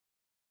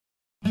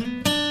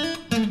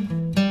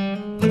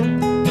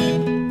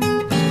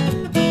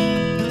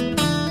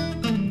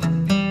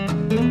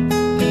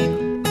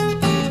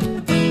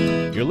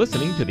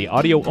to the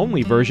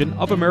audio-only version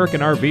of American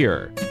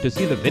RVer. To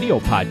see the video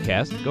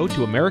podcast, go to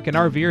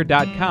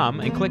AmericanRVer.com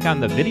and click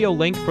on the video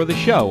link for the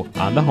show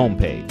on the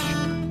homepage.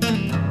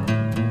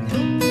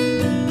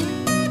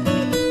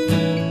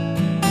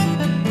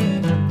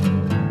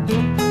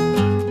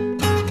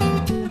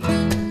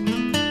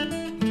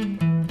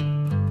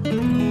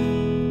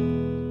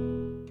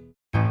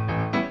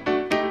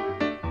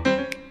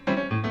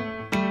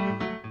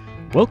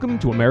 Welcome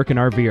to American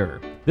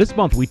RVer. This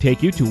month we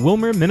take you to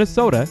Willmar,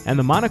 Minnesota and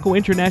the Monaco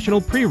International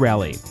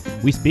Pre-Rally.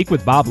 We speak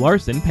with Bob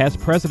Larson, past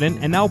president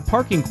and now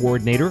parking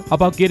coordinator,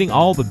 about getting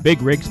all the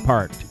big rigs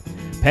parked.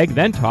 Peg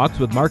then talks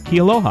with Mark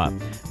Kealoha,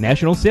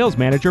 national sales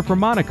manager for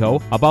Monaco,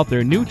 about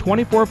their new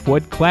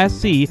 24-foot Class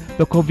C,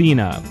 the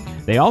Covina.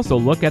 They also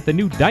look at the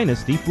new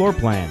Dynasty floor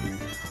plan.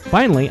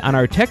 Finally, on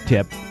our tech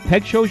tip,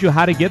 Peg shows you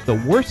how to get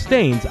the worst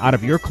stains out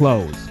of your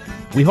clothes.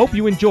 We hope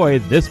you enjoy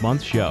this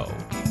month's show.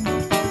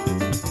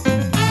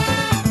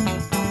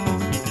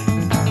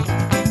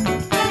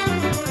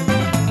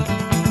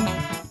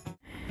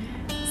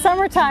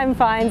 Summertime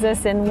finds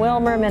us in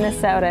Willmar,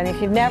 Minnesota, and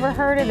if you've never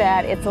heard of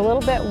that, it's a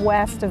little bit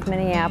west of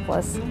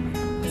Minneapolis.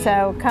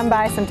 So come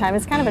by sometime.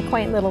 It's kind of a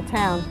quaint little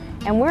town.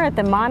 And we're at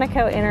the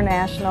Monaco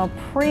International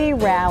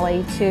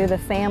Pre-Rally to the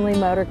Family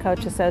Motor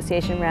Coach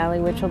Association Rally,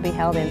 which will be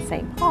held in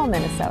St. Paul,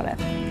 Minnesota.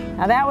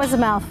 Now that was a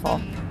mouthful.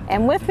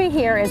 And with me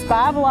here is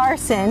Bob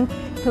Larson,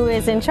 who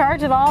is in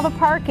charge of all the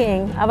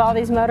parking of all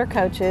these motor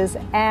coaches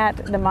at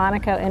the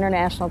Monaco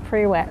International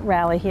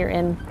Pre-Rally here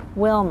in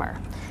Willmar.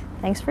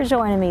 Thanks for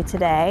joining me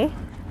today.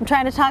 I'm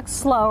trying to talk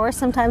slower.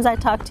 Sometimes I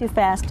talk too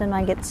fast and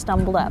I get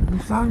stumbled up. You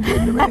sound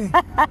good to me.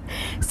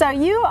 So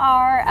you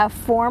are a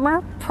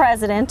former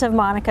president of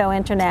Monaco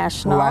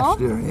International.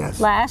 Last year, yes.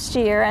 Last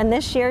year, and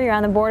this year you're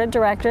on the board of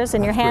directors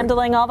and That's you're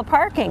handling all the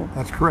parking.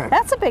 That's correct.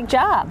 That's a big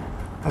job.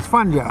 That's a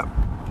fun job.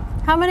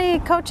 How many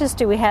coaches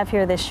do we have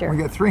here this year? We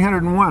got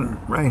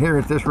 301 right here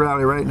at this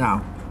rally right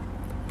now.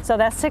 So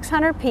that's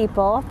 600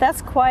 people.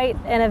 That's quite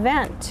an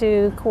event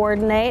to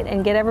coordinate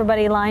and get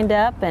everybody lined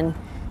up and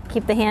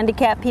keep the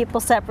handicapped people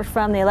separate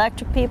from the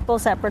electric people,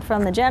 separate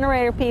from the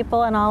generator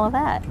people, and all of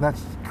that.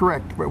 That's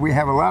correct, but we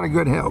have a lot of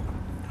good help.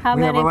 How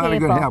many people? We have a lot of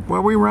good help.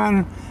 Well, we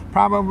run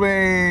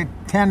probably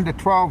 10 to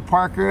 12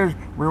 parkers.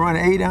 We run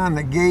 8 on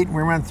the gate.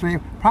 We run 3,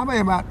 probably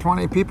about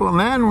 20 people. And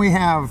then we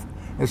have,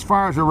 as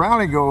far as the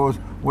rally goes,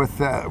 with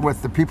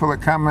the people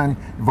that come in,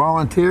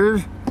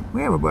 volunteers,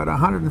 we have about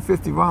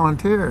 150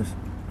 volunteers.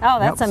 Oh,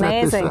 that's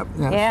amazing.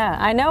 Yes. Yeah,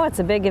 I know it's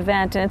a big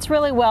event and it's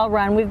really well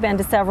run. We've been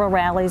to several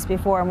rallies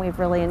before and we've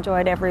really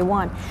enjoyed every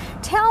one.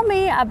 Tell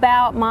me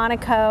about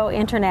Monaco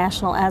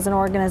International as an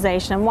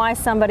organization and why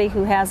somebody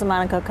who has a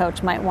Monaco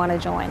coach might want to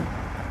join.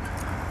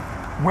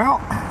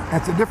 Well,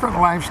 it's a different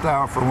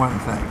lifestyle for one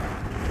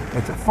thing.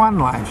 It's a fun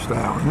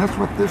lifestyle, and that's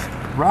what this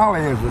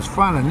rally is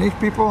fun. And these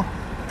people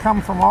come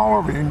from all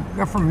over.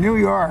 They're from New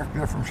York,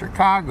 they're from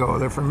Chicago,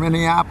 they're from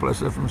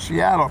Minneapolis, they're from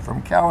Seattle,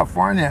 from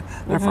California,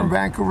 they're from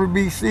Vancouver,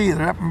 BC,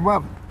 they're up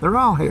above. They're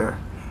all here.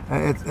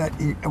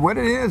 What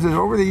it is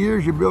over the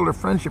years you build a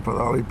friendship with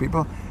all these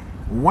people.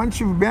 Once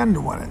you've been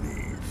to one of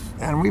these,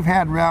 and we've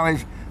had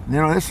rallies,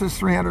 this is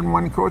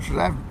 301 coaches.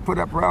 I've put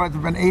up rallies,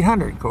 have been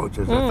 800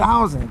 coaches,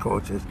 1,000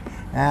 coaches.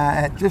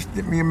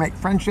 You make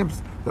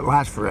friendships that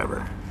last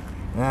forever.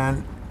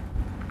 And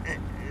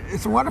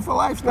it's a wonderful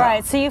lifestyle.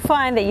 Right, so you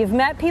find that you've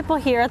met people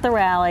here at the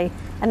rally,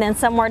 and then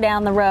somewhere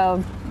down the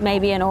road,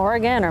 maybe in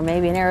Oregon or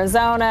maybe in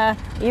Arizona,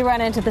 you run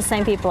into the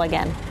same people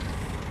again.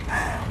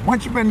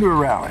 Once you've been to a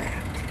rally,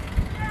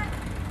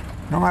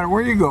 no matter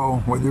where you go,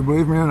 whether you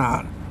believe me or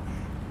not,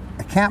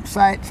 a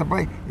campsite,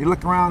 someplace, you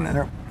look around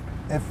and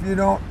if you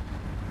don't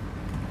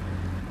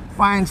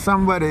find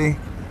somebody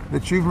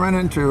that you've run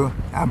into,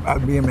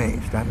 I'd be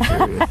amazed. I'm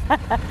serious.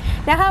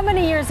 Now, how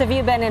many years have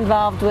you been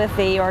involved with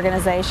the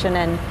organization?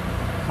 And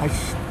I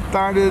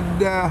started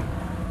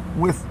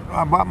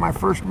I bought my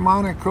first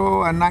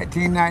Monaco in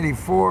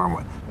 1994.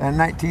 In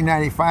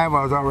 1995,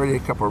 I was already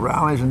at a couple of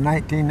rallies. In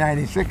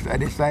 1996, I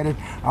decided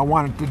I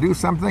wanted to do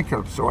something,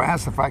 so I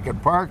asked if I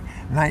could park.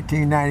 In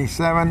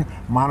 1997,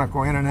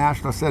 Monaco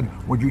International said,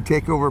 "Would you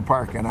take over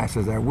parking?" I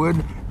said, "I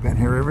would." Been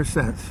here ever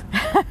since.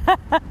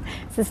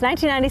 Since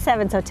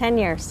 1997, so 10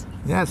 years.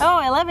 Yes.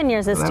 Oh, 11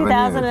 years. It's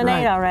 2008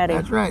 right. already.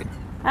 That's right.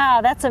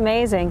 Oh, that's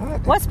amazing.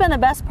 What's been the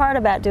best part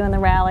about doing the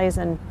rallies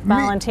and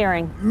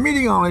volunteering?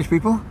 Meeting all these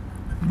people,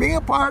 being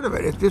a part of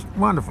it. It's just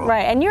wonderful.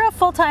 Right, and you're a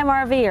full-time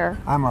RVer.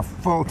 I'm a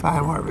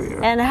full-time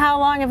RVer. And how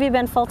long have you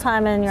been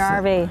full-time in your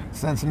RV?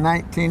 Since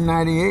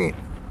 1998.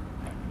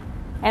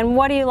 And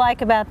what do you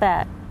like about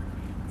that?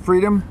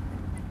 Freedom.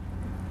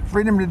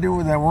 Freedom to do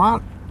what I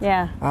want.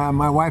 Yeah.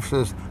 My wife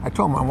says, I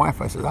told my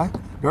wife, I said,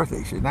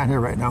 Dorothy, she's not here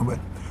right now, but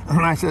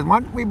I said,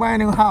 why don't we buy a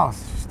new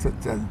house? She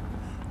said,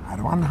 I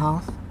don't want a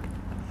house.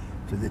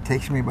 It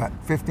takes me about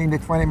 15 to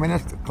 20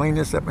 minutes to clean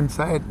this up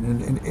inside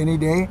in any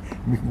day.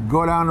 We can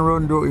go down the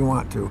road and do what we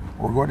want to,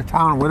 or go to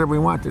town, whatever we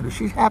want to do.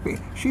 She's happy.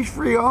 She's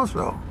free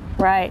also.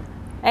 Right.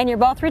 And you're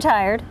both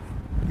retired.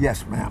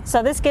 Yes, ma'am.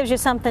 So this gives you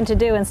something to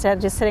do instead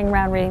of just sitting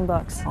around reading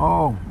books.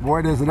 Oh,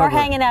 boy, does it Or ever.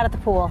 hanging out at the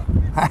pool.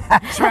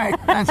 That's right,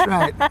 that's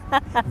right.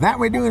 That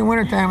we do in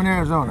wintertime in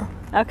Arizona.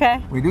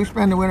 Okay. We do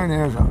spend the winter in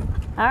Arizona.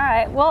 All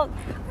right. Well,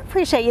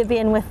 appreciate you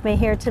being with me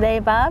here today,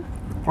 Bob.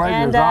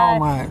 Pleasure is And all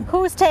mine.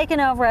 who's taken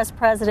over as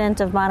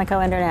president of Monaco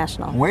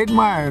International? Wade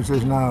Myers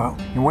is now,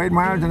 and Wade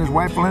Myers and his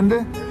wife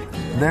Linda,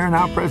 they're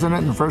now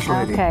president and first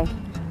lady. Okay.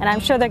 And I'm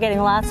sure they're getting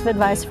lots of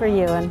advice for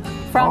you and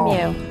from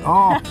you.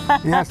 Oh,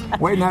 yes.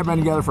 Wade and I have been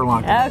together for a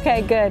long time.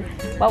 Okay, good.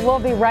 Well, we'll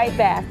be right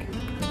back.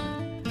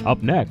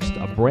 Up next,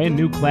 a brand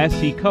new Class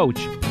C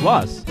coach,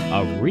 plus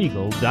a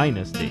Regal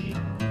dynasty.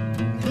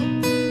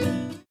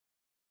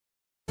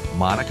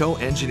 Monaco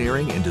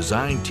engineering and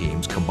design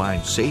teams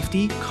combine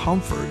safety,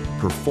 comfort,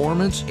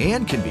 performance,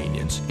 and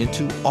convenience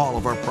into all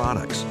of our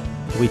products.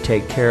 We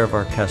take care of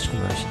our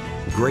customers.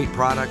 Great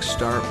products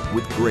start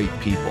with great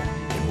people,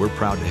 and we're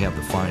proud to have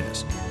the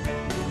finest.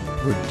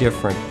 We're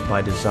different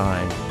by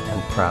design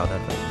and proud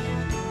of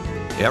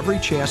it. Every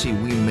chassis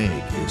we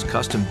make is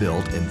custom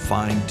built and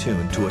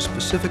fine-tuned to a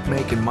specific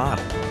make and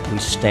model. We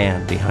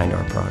stand behind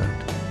our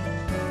product.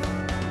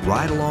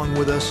 Ride along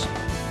with us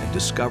and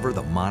discover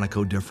the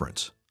Monaco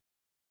difference.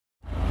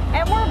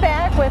 And we're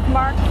back with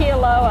Mark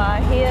Kialoa.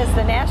 He is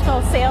the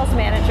National Sales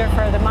Manager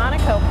for the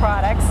Monaco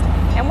products.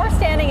 And we're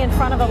standing in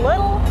front of a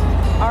little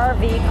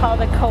RV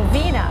called a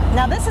Covina.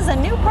 Now this is a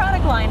new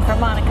product line for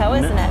Monaco,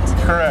 isn't it?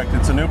 Correct.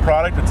 It's a new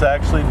product. It's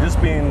actually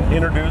just being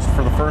introduced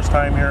for the first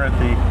time here at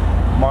the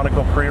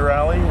Monaco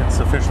Pre-Rally. It's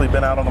officially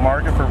been out on the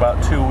market for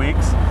about 2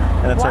 weeks.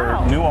 And it's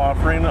Wow. our new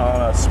offering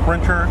on a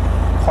Sprinter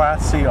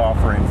Class C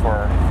offering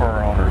for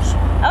our owners.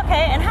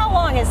 Okay, and how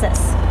long is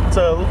this? It's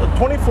a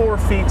 24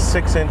 feet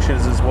 6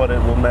 inches is what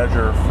it will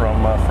measure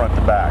from front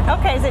to back.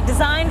 Okay, is it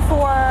designed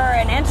for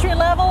an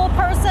entry-level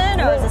person,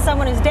 or is it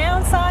someone who's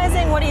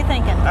downsizing? What are you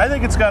thinking? I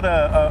think it's got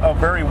a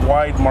very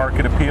wide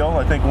market appeal.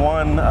 I think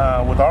one,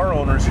 with our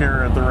owners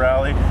here at the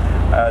rally,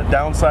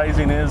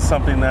 downsizing is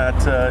something that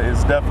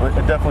is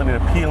definitely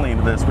appealing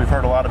to this. We've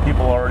heard a lot of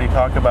people already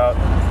talk about,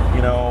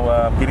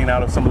 getting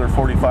out of some of their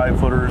 45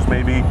 footers,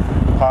 maybe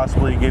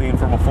possibly getting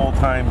from a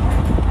full-time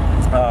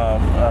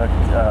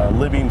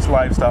living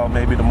lifestyle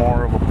maybe to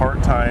more of a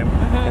part-time.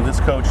 And this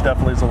coach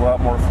definitely is a lot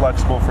more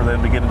flexible for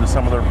them to get into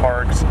some of their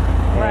parks,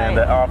 and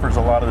offers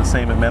a lot of the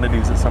same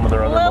amenities that some of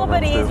their other A little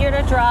bit motorhomes do. easier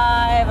to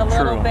drive, a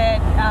little True. bit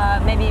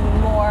maybe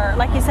more,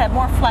 like you said,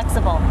 more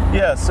flexible.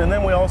 Yes, and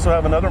then we also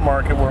have another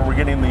market where we're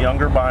getting the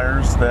younger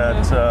buyers that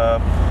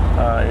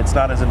it's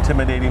not as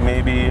intimidating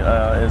maybe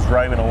as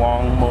driving a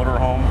long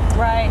motorhome.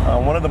 Right.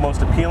 One of the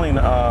most appealing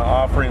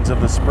offerings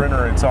of the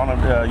Sprinter, it's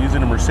on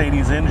using a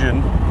Mercedes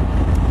engine,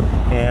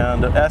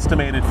 and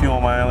estimated fuel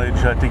mileage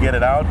to get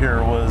it out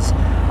here was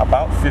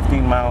about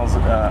 15 miles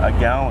a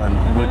gallon,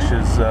 which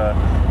is,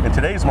 in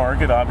today's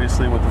market,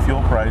 obviously with the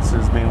fuel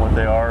prices being what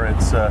they are,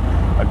 it's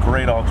a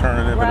great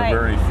alternative and a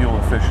very fuel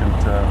efficient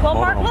Well,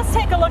 Mark, motorhome. let's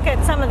take a look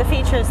at some of the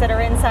features that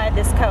are inside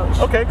this coach.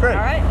 Okay, great.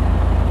 All right.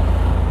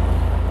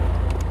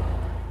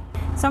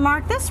 So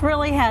Mark, this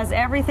really has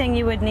everything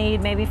you would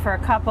need maybe for a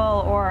couple,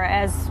 or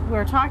as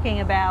we're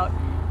talking about,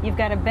 you've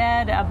got a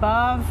bed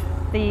above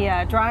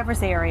the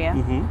driver's area.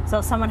 So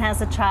if someone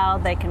has a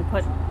child, they can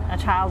put a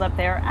child up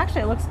there.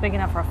 Actually, it looks big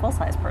enough for a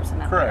full-size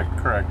person up there.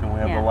 Correct. And we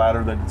have the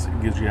ladder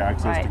that gives you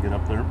access to get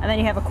up there. And then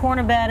you have a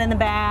corner bed in the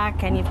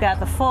back, and you've got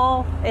the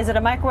full, is it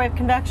a microwave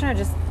convection, or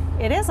just,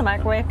 it is a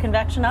microwave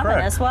convection oven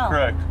as well.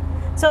 Correct.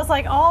 So it's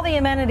like all the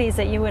amenities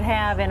that you would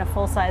have in a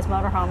full-size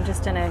motorhome,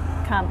 just in a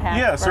compact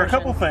Yeah, so a version.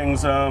 couple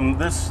things.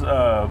 This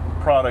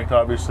product,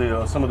 obviously,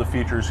 some of the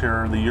features here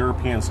are the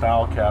European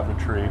style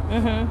cabinetry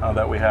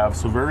that we have.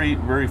 So very,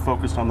 very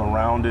focused on the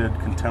rounded,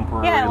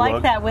 contemporary Yeah, I like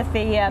look. that with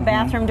the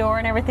bathroom door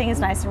and everything is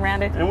nice and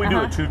rounded. And we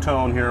do a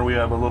two-tone here. We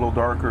have a little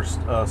darker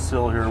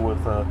sill here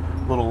with a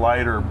little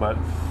lighter, but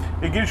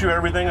it gives you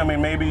everything. I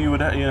mean, maybe you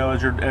would,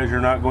 as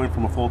you're not going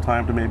from a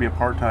full-time to maybe a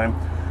part-time,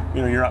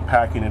 you're not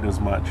packing it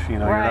as much. You're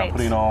not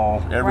putting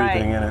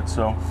everything in it.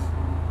 So,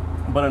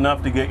 but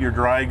enough to get your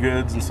dry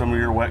goods and some of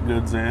your wet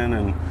goods in.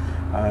 And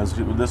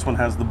this one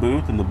has the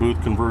booth, and the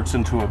booth converts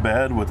into a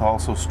bed with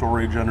also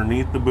storage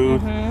underneath the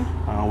booth,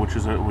 which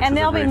is a And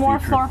there'll be more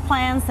feature. floor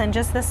plans than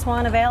just this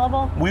one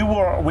available? We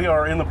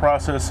are in the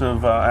process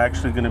of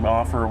actually going to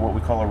offer what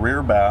we call a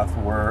rear bath,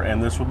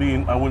 and this will be,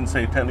 I wouldn't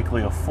say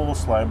technically a full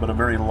slide, but a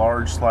very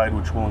large slide,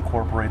 which will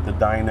incorporate the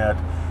dinette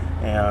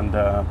and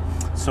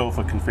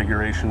sofa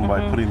configuration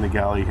by putting the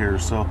galley here.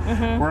 So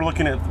we're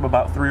looking at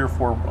about 3 or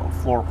 4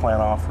 floor plan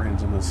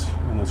offerings in this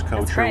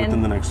coach here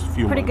within the next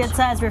few months. Pretty good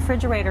sized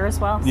refrigerator as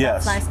well. So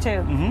Yes. that's nice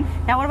too.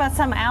 Now what about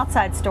some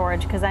outside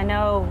storage? Because I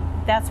know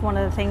that's one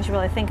of the things you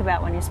really think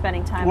about when you're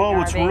spending time in the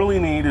What's RV. really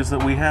neat is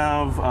that we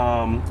have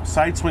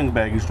side swing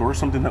baggage doors,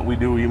 something that we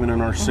do even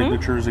in our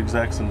signatures,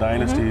 execs, and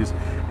dynasties,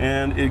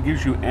 and it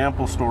gives you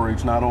ample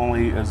storage, not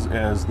only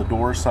as the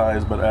door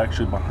size, but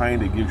actually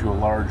behind it gives you a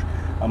large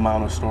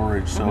amount of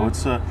storage. So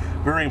it's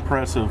very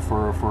impressive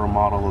for a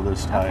model of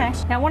this type.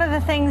 Okay. Now one of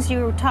the things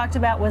you talked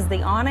about was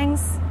the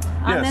awnings.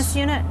 on this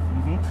unit?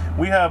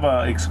 We have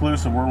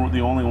exclusive. We're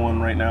the only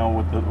one right now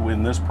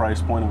in this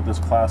price point with this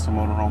class of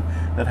motorhome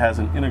that has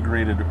an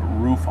integrated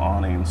roof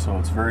awning. So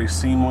it's very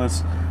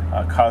seamless.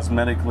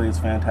 Cosmetically, it's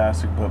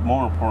fantastic, but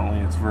more importantly,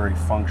 it's very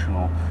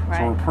functional. Right.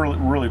 So we're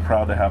really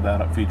proud to have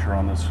that feature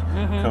on this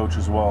coach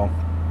as well.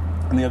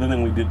 And the other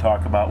thing we did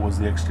talk about was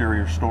the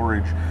exterior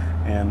storage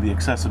and the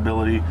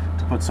accessibility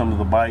to put some of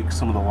the bikes,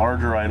 some of the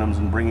larger items,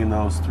 and bringing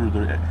those through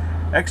the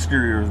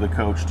exterior of the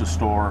coach to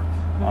store,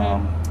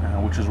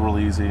 which is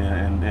really easy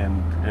and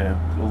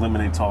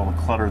eliminates all the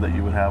clutter that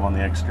you would have on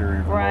the exterior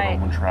of the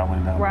motorhome when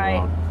traveling down the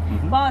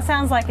road. Well, it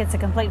sounds like it's a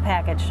complete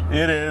package.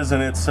 It is,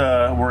 and it's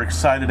we're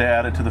excited to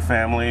add it to the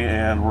family,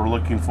 and we're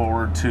looking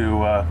forward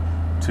to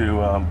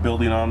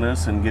building on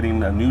this and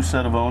getting a new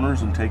set of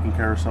owners and taking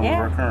care of some of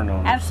our current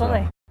owners.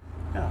 Absolutely.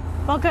 So,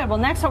 Well, good. Well,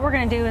 next what we're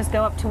going to do is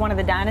go up to one of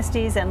the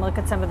Dynasties and look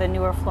at some of the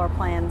newer floor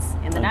plans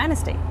in the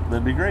Dynasty.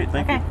 That'd be great.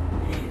 Thank you.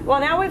 Well,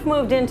 now we've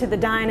moved into the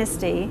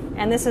Dynasty,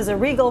 and this is a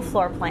Regal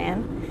floor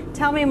plan.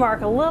 Tell me,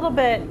 Mark, a little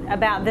bit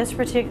about this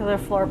particular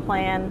floor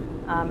plan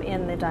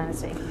in the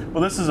Dynasty.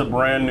 Well, this is a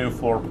brand new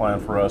floor plan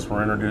for us.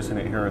 We're introducing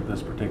it here at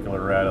this particular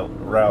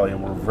rally,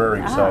 and we're very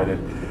excited.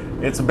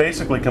 It's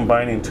basically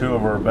combining two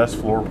of our best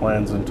floor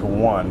plans into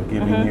one,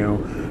 giving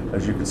you,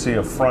 as you can see,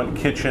 a front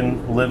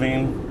kitchen,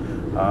 living,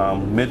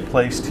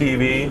 mid-place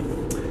TV,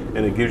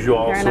 and it gives you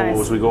also,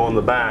 as we go in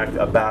the back,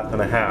 a bath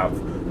and a half.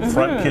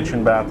 Front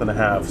kitchen, bath and a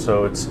half.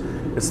 So it's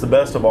the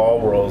best of all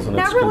worlds. And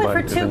not really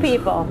for two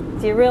people.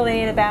 Do you really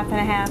need a bath and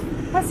a half?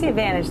 What's the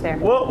advantage there?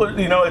 Well,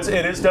 you know, it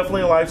is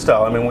definitely a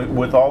lifestyle. I mean,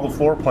 with all the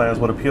floor plans,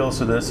 what appeals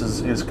to this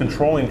is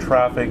controlling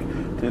traffic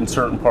in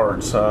certain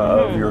parts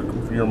of your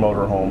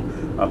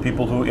motorhome.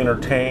 People who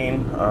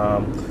entertain,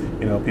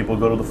 you know, people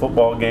go to the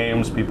football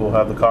games, people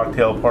have the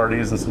cocktail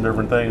parties and some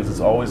different things. It's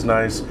always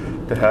nice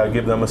to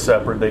give them a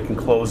separate. They can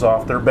close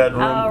off their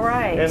bedroom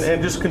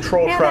and just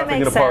control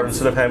traffic in a part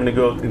instead of having to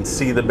go and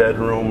see the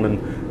bedroom and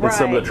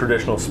some of the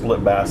traditional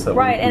split baths that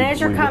and as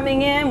you're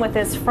coming in with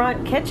this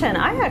front kitchen,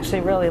 I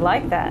actually really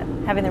like that,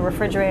 having the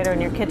refrigerator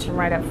in your kitchen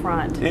right up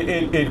front.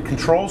 It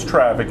controls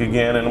traffic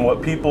again, and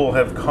what people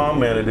have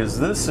commented is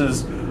this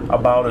is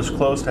about as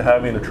close to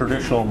having a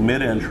traditional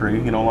mid-entry.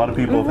 You know, a lot of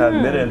people have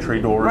had mid-entry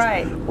doors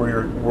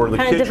where the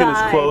kitchen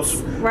is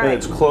close and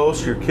it's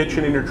close. Your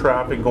kitchen and your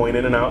traffic going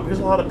in and out, because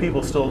a lot of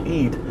people still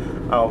eat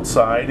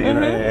outside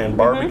and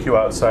barbecue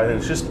outside, and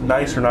it's just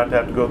nicer not to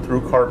have to go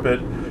through carpet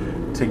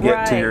to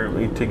get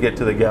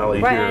to the galley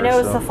here. I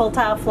noticed the full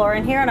tile floor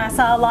in here, and I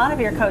saw a lot of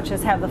your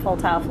coaches have the full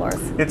tile floors.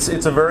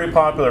 It's a very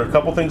popular. A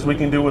couple things we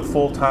can do with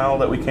full tile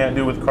that we can't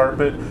do with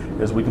carpet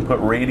is we can put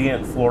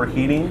radiant floor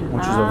heating,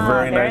 which is a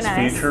very nice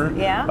feature.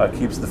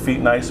 Keeps the feet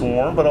nice and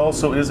warm, but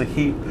also is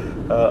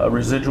a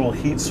residual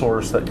heat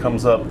source that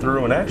comes up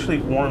through and actually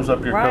warms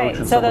up your coach.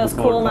 And so those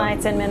cool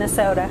nights in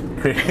Minnesota.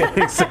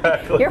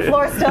 Exactly. Your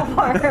floor's still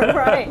warm,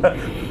 right?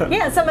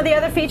 Yeah. Some of the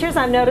other features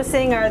I'm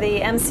noticing are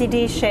the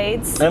MCD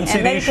shades. And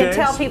maybe you can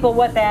tell people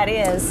what that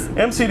is.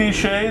 MCD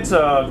shades,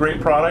 great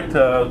product.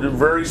 They're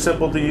very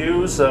simple to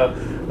use.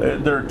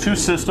 They're two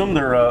system.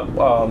 They're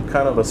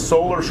kind of a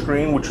solar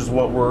screen, which is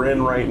what we're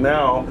in right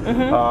now,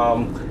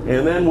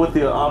 and then with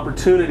the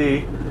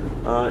opportunity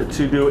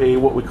to do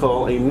what we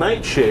call a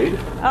night shade.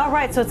 Oh,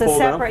 right. So it's a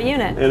separate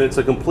unit, and it's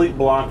a complete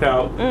block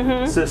out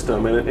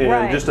system,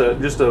 and just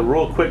a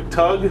real quick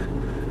tug,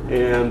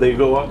 and they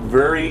go up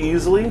very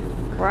easily.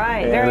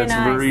 Right, very nice. It's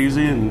very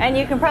easy. And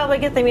you can probably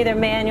get them either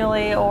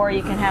manually or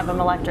you can have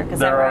them electric. Is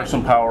that right? There are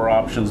some power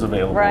options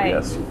available,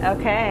 yes.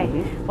 Okay.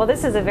 Well,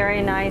 this is a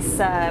very nice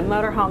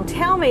motorhome.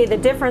 Tell me the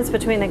difference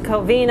between the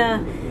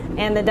Covina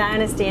and the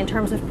Dynasty in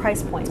terms of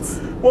price points.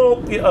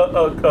 Well,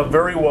 a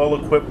very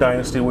well-equipped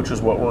Dynasty, which is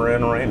what we're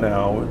in right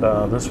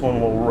now. This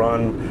one will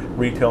run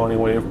retail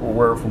anywhere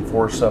from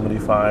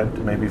 $475,000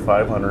 to maybe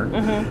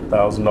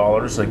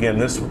 $500,000. Again,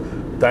 this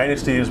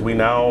Dynasty is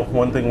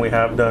one thing we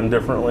have done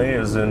differently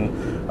is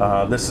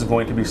this is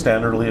going to be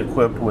standardly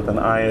equipped with an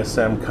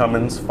ISM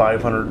Cummins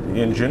 500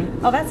 engine.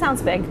 Oh, that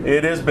sounds big.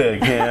 It is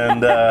big,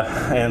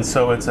 and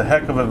so it's a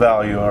heck of a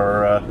value.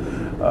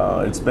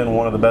 It's been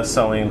one of the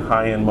best-selling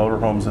high-end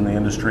motorhomes in the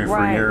industry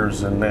for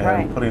years, and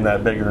putting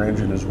that bigger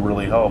engine has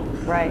really helped.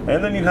 Right.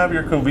 And then you have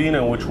your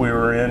Covina, which we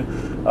were in,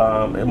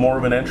 more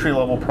of an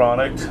entry-level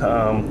product,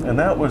 and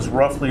that was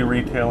roughly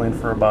retailing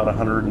for about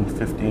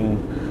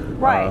 $115,000.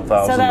 Right,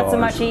 so that's a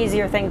much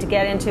easier thing to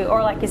get into,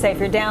 or like you say, if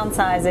you're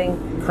downsizing,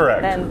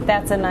 then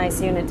that's a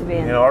nice unit to be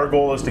in. You know, our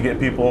goal is to get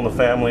people in the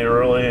family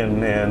early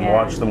and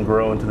watch them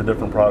grow into the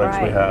different products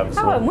we have.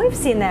 So. Oh, and we've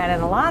seen that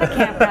in a lot of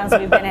campgrounds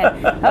we've been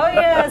in. Oh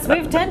yes,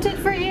 we've tented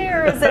for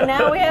years, and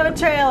now we have a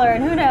trailer,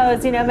 and who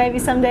knows, you know, maybe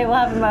someday we'll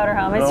have a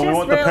motorhome. It's just we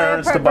want the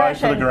parents to buy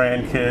for the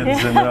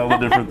grandkids and all the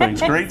different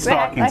things. Great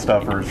stocking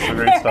stuffers.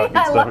 Great stocking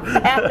stuffers.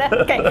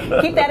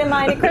 Okay, keep that in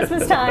mind at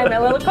Christmas time.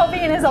 A little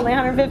Covina is only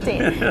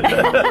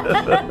 $115.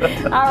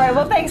 All right,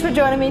 well, thanks for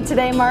joining me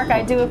today, Mark.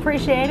 I do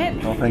appreciate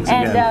it. Well, thanks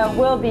again. And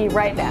we'll be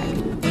right back.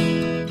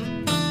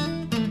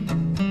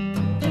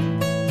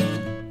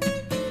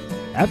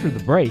 After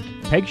the break,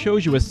 Peg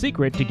shows you a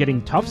secret to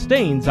getting tough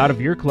stains out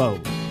of your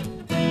clothes.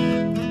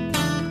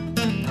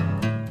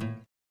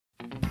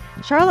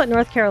 Charlotte,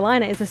 North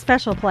Carolina is a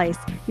special place.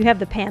 You have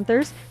the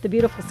Panthers, the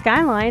beautiful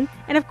skyline,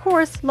 and of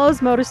course,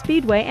 Lowe's Motor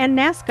Speedway and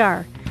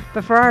NASCAR.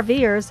 But for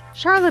RVers,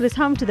 Charlotte is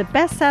home to the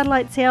best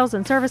satellite sales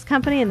and service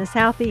company in the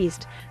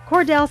Southeast.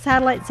 Cordell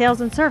Satellite Sales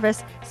and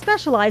Service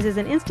specializes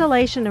in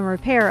installation and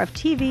repair of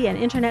TV and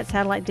Internet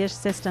satellite dish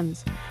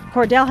systems.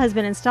 Cordell has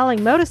been installing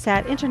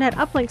Motosat Internet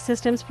uplink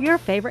systems for your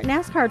favorite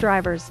NASCAR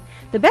drivers.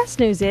 The best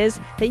news is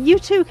that you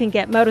too can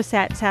get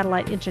Motosat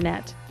satellite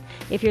Internet.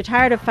 If you're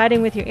tired of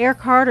fighting with your air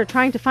card or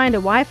trying to find a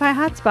Wi-Fi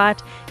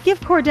hotspot,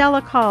 give Cordell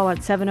a call at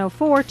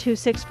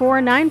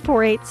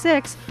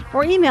 704-264-9486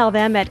 or email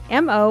them at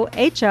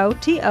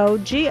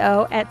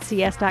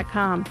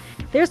mohotogo@cs.com.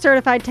 Their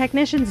certified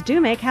technicians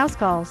do make house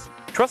calls.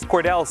 Trust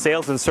Cordell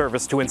Sales and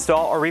Service to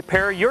install or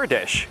repair your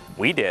dish.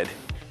 We did.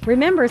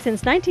 Remember,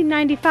 since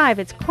 1995,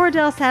 it's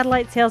Cordell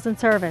Satellite Sales and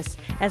Service.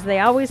 As they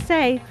always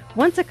say,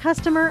 once a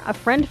customer, a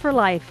friend for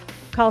life.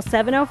 Call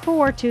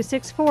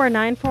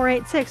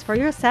 704-264-9486 for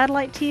your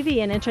satellite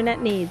TV and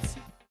Internet needs.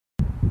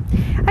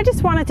 I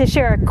just wanted to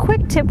share a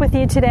quick tip with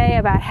you today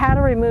about how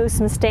to remove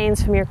some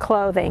stains from your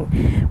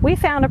clothing. We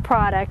found a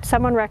product,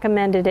 someone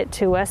recommended it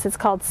to us. It's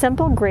called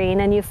Simple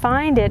Green, and you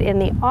find it in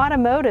the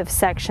automotive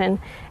section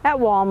at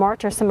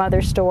Walmart or some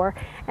other store.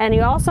 And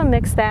you also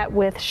mix that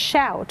with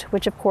Shout,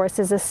 which of course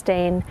is a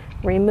stain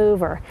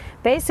remover.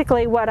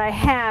 Basically what I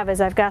have is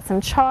I've got some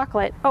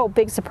chocolate, oh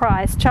big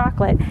surprise,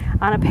 chocolate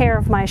on a pair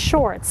of my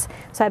shorts.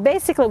 So I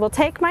basically will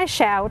take my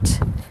Shout,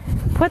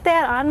 put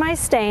that on my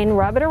stain,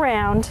 rub it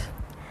around,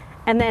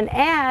 and then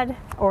add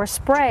or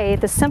spray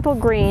the Simple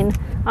Green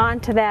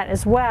onto that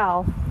as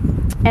well,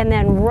 and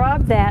then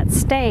rub that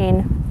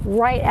stain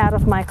right out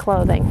of my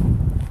clothing.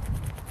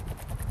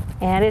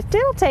 And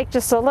it'll take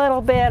just a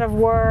little bit of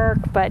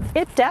work, but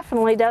it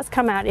definitely does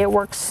come out. It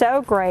works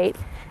so great.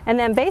 And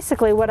then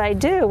basically what I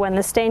do when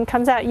the stain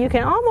comes out, you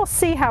can almost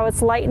see how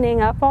it's lightening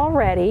up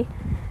already.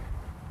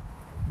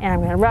 And I'm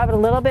going to rub it a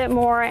little bit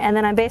more, and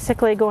then I'm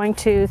basically going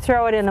to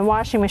throw it in the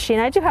washing machine.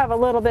 I do have a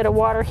little bit of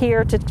water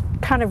here to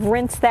kind of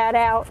rinse that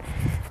out,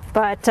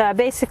 but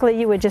basically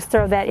you would just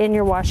throw that in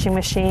your washing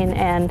machine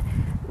and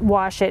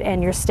wash it,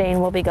 and your stain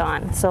will be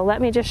gone. So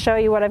let me just show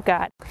you what I've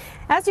got.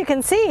 As you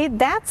can see,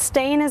 that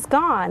stain is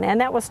gone, and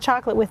that was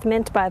chocolate with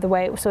mint, by the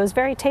way, so it was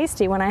very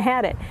tasty when I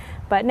had it.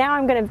 But now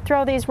I'm going to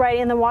throw these right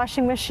in the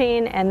washing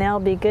machine, and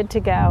they'll be good to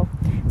go.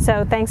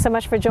 So thanks so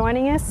much for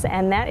joining us,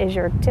 and that is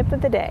your tip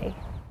of the day.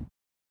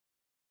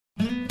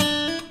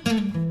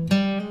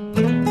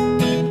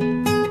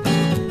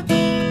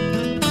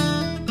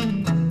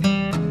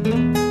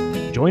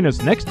 Join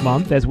us next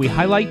month as we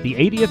highlight the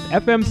 80th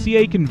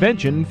FMCA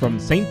convention from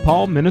St.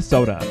 Paul,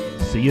 Minnesota.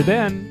 See you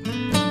then.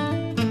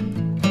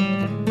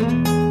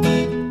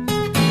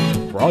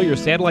 For all your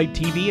satellite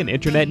TV and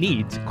Internet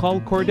needs,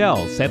 call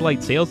Cordell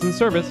Satellite Sales and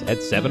Service at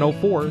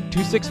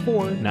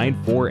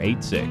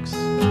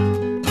 704-264-9486.